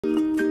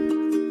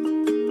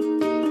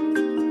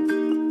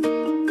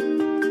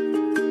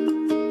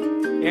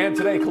And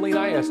today,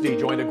 Killeen ISD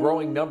joined a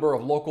growing number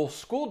of local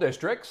school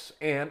districts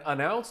and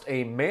announced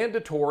a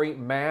mandatory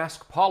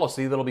mask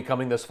policy that'll be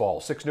coming this fall.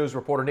 6 News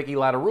reporter Nikki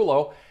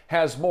Latarullo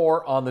has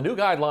more on the new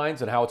guidelines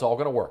and how it's all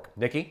going to work.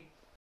 Nikki?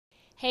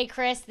 Hey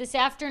Chris, this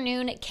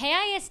afternoon,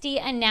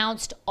 KISD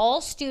announced all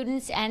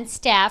students and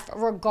staff,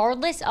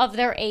 regardless of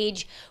their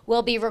age,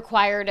 will be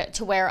required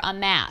to wear a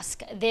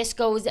mask. This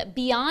goes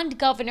beyond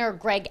Governor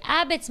Greg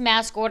Abbott's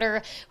mask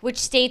order, which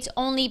states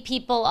only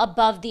people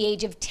above the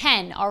age of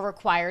 10 are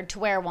required to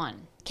wear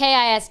one.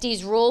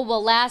 KISD's rule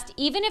will last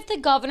even if the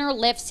governor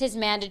lifts his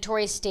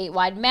mandatory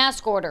statewide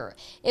mask order.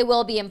 It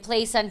will be in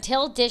place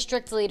until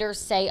district leaders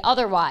say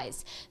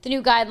otherwise. The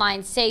new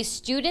guidelines say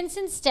students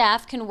and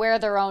staff can wear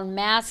their own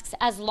masks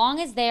as long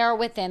as they are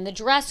within the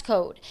dress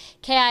code.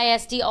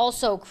 KISD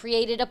also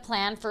created a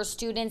plan for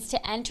students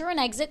to enter and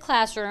exit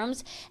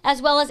classrooms,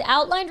 as well as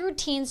outlined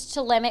routines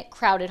to limit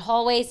crowded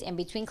hallways in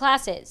between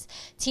classes.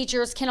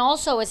 Teachers can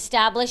also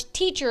establish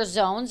teacher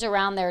zones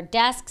around their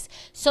desks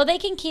so they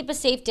can keep a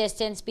safe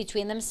distance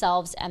between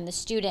themselves and the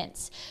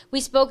students.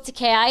 We spoke to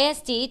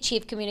KISD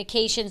Chief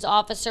Communications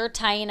Officer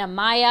Taina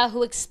Maya,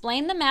 who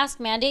explained the mask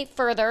mandate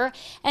further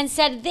and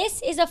said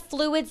this is a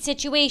fluid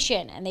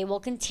situation and they will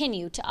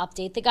continue to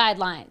update the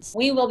guidelines.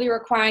 We will be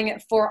requiring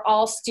it for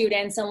all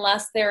students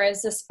unless there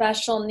is a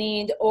special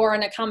need or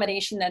an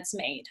accommodation that's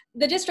made.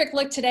 The district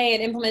looked today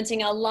at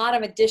implementing a lot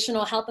of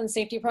additional health and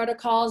safety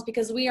protocols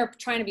because we are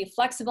trying to be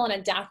flexible and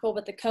adaptable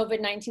with the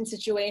COVID-19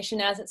 situation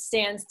as it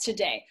stands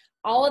today.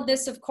 All of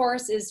this, of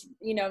course, is,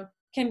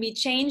 can be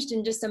changed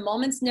in just a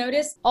moment's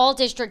notice. All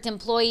district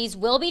employees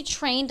will be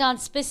trained on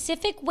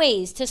specific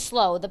ways to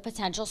slow the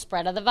potential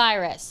spread of the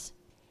virus.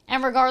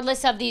 And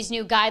regardless of these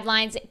new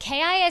guidelines,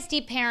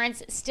 KISD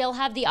parents still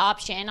have the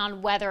option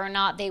on whether or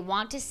not they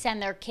want to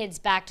send their kids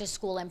back to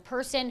school in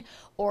person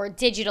or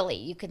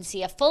digitally. You can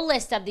see a full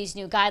list of these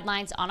new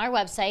guidelines on our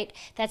website.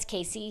 That's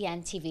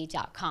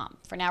kcentv.com.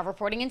 For now,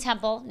 reporting in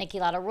Temple, Nikki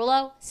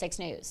Latarullo, 6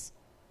 News.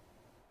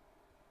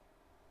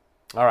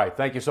 All right,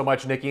 thank you so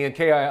much, Nikki. And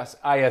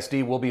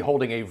KISD will be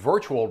holding a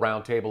virtual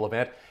roundtable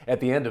event at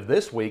the end of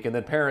this week, and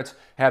then parents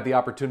have the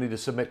opportunity to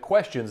submit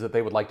questions that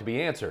they would like to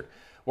be answered.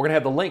 We're going to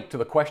have the link to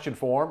the question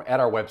form at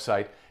our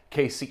website,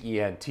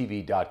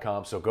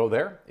 kcentv.com, so go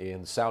there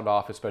and sound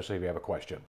off, especially if you have a question.